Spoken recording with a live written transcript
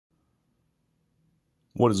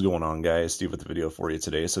What is going on, guys? Steve with the video for you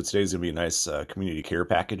today. So today's going to be a nice community care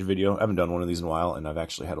package video. I haven't done one of these in a while, and I've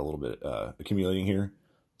actually had a little bit accumulating here.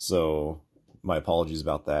 So my apologies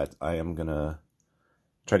about that. I am going to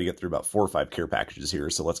try to get through about 4 or 5 care packages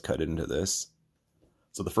here, so let's cut into this.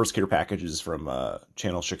 So the first care package is from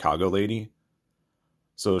channel Chicago Lady.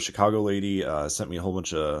 So Chicago Lady sent me a whole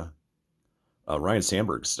bunch of Ryan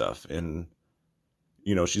Sandberg stuff, and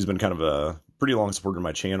you know, she's been kind of a pretty long supporter of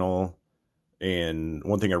my channel. And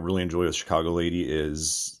one thing I really enjoy with Chicago Lady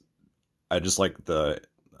is I just like the,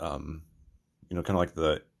 you know, kind of like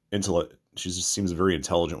the intellect. She just seems very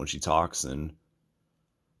intelligent when she talks, and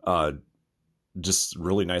just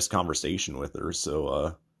really nice conversation with her.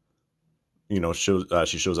 So, you know,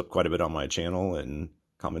 she shows up quite a bit on my channel and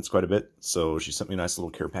comments quite a bit. So she sent me a nice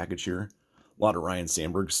little care package here. A lot of Ryan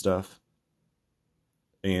Sandberg stuff.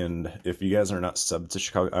 And if you guys are not subbed to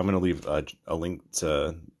Chicago, I'm going to leave a link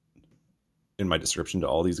to in my description to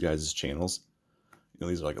all these guys' channels. You know,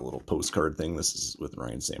 these are like a little postcard thing. This is with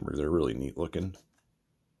Ryan Sandberg. They're really neat looking.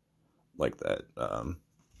 Like that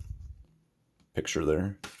picture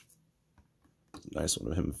there. Nice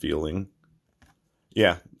one of him feeling.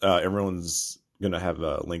 Yeah, everyone's gonna have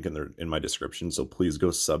a link in my description, so please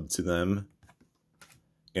go sub to them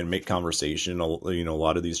and make conversation. You know, a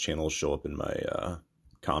lot of these channels show up in my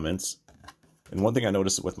comments. And one thing I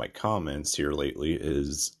noticed with my comments here lately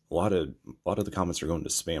is a lot of the comments are going to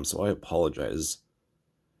spam, so I apologize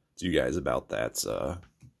to you guys about that.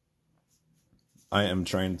 I am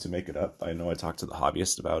trying to make it up. I know I talked to the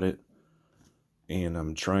hobbyist about it, and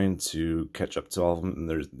I'm trying to catch up to all of them. And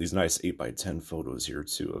there's these nice 8x10 photos here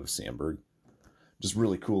too of Sandberg. Just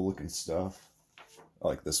really cool looking stuff. I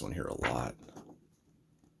like this one here a lot. I'm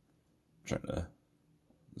trying to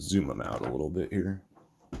zoom them out a little bit here.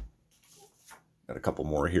 Got a couple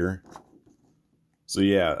more here. So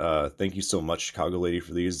yeah, thank you so much, Chicago Lady,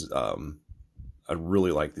 for these. I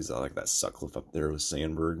really like these. I like that Sutcliffe up there with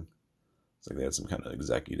Sandberg. It's like they had some kind of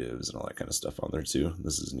executives and all that kind of stuff on there too.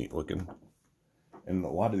 This is neat looking. And a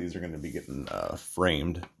lot of these are going to be getting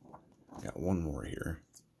framed. Got one more here.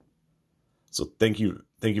 So thank you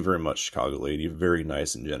very much, Chicago Lady. Very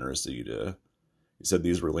nice and generous of you to. You said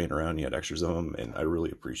these were laying around. You had extras of them, and I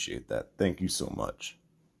really appreciate that. Thank you so much.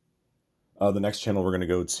 The next channel we're going to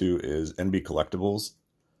go to is NB Collectibles.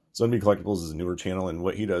 So NB Collectibles is a newer channel, and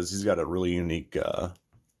what he does, he's got a really unique,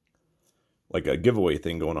 like a giveaway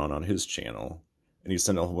thing going on his channel. And he's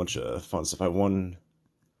sending a whole bunch of fun stuff. I won,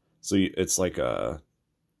 so it's like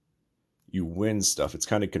you win stuff. It's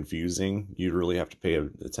kind of confusing. You really have to pay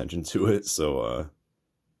attention to it. So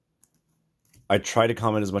I try to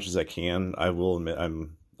comment as much as I can. I will admit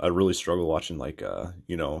I really struggle watching like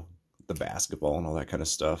you know, the basketball and all that kind of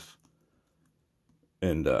stuff.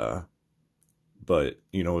 And but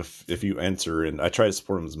you know, if you enter, and I try to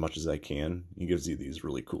support him as much as I can, he gives you these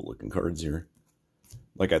really cool looking cards here.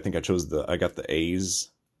 Like I think I got the A's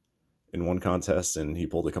in one contest, and he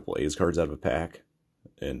pulled a couple A's cards out of a pack,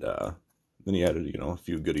 and then he added, you know, a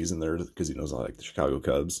few goodies in there because he knows I like the Chicago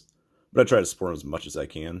Cubs. But I try to support him as much as I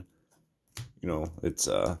can. You know, it's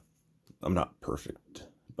I'm not perfect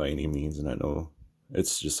by any means, and I know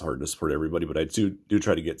it's just hard to support everybody, but I do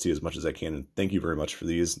try to get to as much as I can. And thank you very much for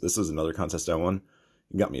these. This is another contest I won.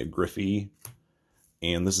 You got me a Griffey,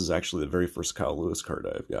 and this is actually the very first Kyle Lewis card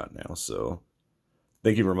I've got now. So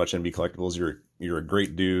thank you very much, NB Collectibles. You're a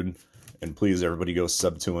great dude, and please everybody go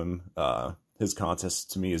sub to him. His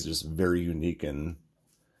contest to me is just very unique and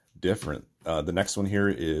different. The next one here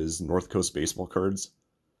is North Coast Baseball Cards.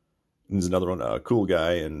 And there's another one, a cool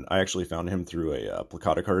guy, and I actually found him through a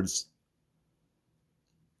Placata Cards.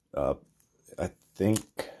 I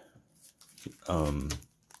think, I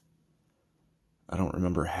don't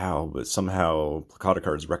remember how, but somehow Placata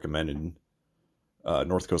Cards recommended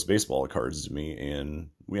North Coast Baseball Cards to me, and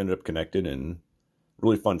we ended up connected, and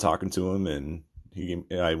really fun talking to him. And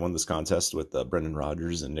I won this contest with Brendan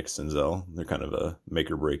Rodgers and Nick Senzel. They're kind of a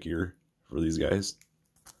make or break year for these guys.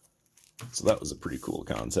 So that was a pretty cool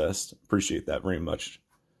contest. Appreciate that very much.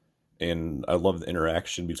 And I love the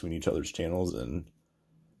interaction between each other's channels, and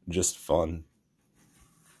just fun.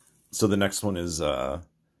 So the next one is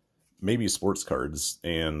maybe sports cards,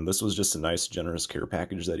 and this was just a nice generous care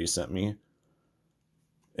package that he sent me.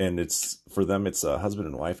 And it's for them, it's a husband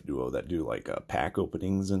and wife duo that do like pack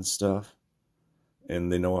openings and stuff,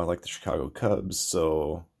 and they know I like the Chicago Cubs.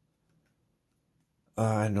 So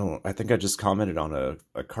I think I just commented on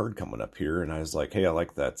a card coming up here, and I was like, hey, I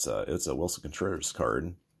like that. It's a Wilson Contreras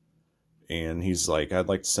card, and he's like, I'd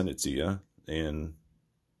like to send it to you. And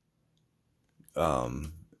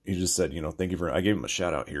he just said, you know, thank you for, I gave him a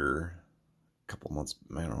shout out here couple months,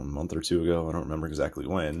 I don't know, a month or two ago. I don't remember exactly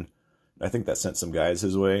when. I think that sent some guys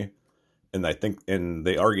his way. And I think, and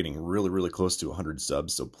they are getting really, really close to 100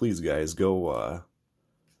 subs. So please, guys, go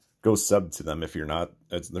sub to them if you're not.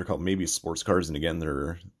 They're called Maybe Sports Cards, and again,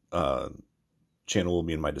 their channel will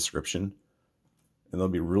be in my description. And they'll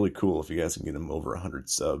be really cool if you guys can get them over 100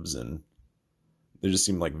 subs. And they just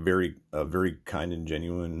seem like very kind and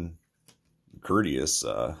genuine, courteous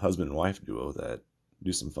husband and wife duo that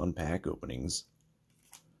do some fun pack openings.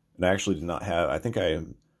 And I actually did not have. I think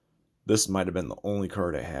this might have been the only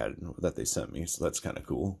card I had that they sent me, so that's kind of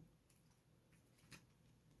cool.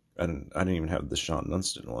 And I didn't even have the Sean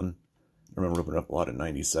Dunston one. I remember opening up a lot of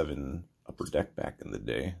 97 Upper Deck back in the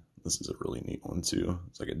day. This is a really neat one too.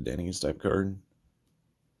 It's like a Denny's type card.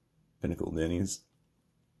 Pinnacle Denny's.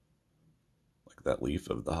 Like that leaf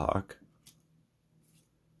of the hawk.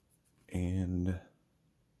 And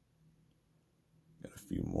got a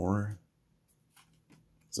few more.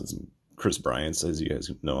 Since Chris Bryant says, you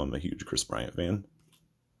guys know I'm a huge Chris Bryant fan.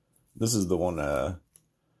 This is the one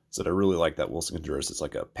said I really like that Wilson Contreras. It's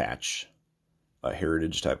like a patch, a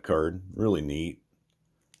heritage type card. Really neat.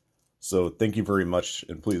 So thank you very much,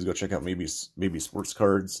 and please go check out Maybe Sports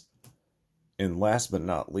Cards. And last but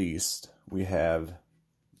not least, we have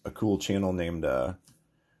a cool channel named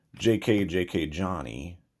JK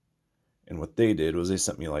Johnny. And what they did was they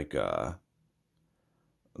sent me like this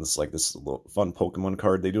little fun Pokemon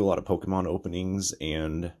card. They do a lot of Pokemon openings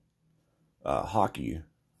and hockey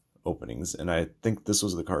openings, and I think this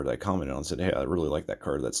was the card I commented on and said, hey, I really like that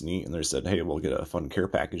card, that's neat. And they said, hey, we'll get a fun care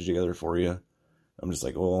package together for you. I'm just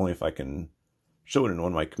like, well, only if I can show it in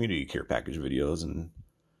one of my community care package videos. And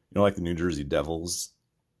like the New Jersey Devils,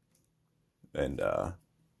 and so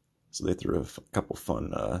they threw a couple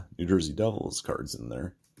fun New Jersey Devils cards in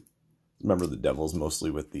there. Remember the Devils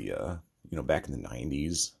mostly with the back in the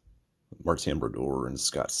 90s, Martin Brodeur and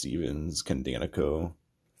Scott Stevens, Ken Danico,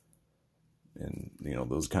 and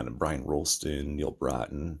those kind of Brian Rolston, Neil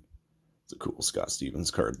Broughton. It's a cool Scott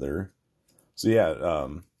Stevens card there. So yeah,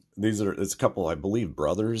 it's a couple, I believe,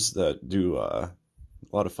 brothers that do a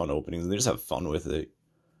lot of fun openings, and they just have fun with it.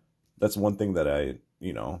 That's one thing that I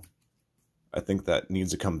think that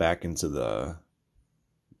needs to come back into the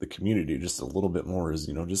community just a little bit more, is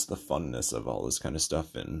just the funness of all this kind of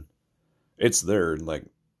stuff. And it's there,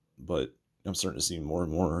 but I'm starting to see more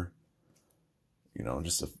and more,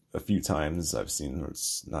 just a few times I've seen where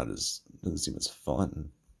it's doesn't seem as fun.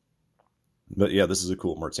 But yeah, this is a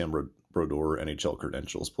cool Martin Brodeur NHL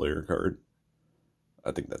credentials player card.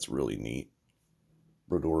 I think that's really neat.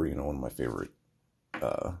 Brodeur, one of my favorite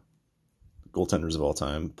goaltenders of all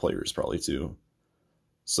time, players probably too.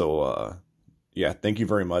 So yeah, thank you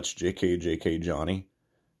very much, JK Johnny,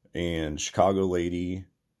 and Chicago Lady,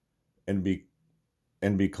 NB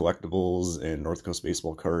Collectibles, and North Coast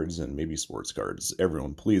Baseball Cards, and Maybe Sports Cards.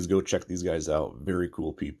 Everyone, please go check these guys out. Very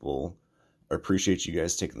cool people. I appreciate you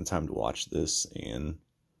guys taking the time to watch this, and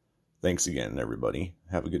thanks again, everybody.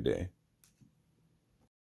 Have a good day.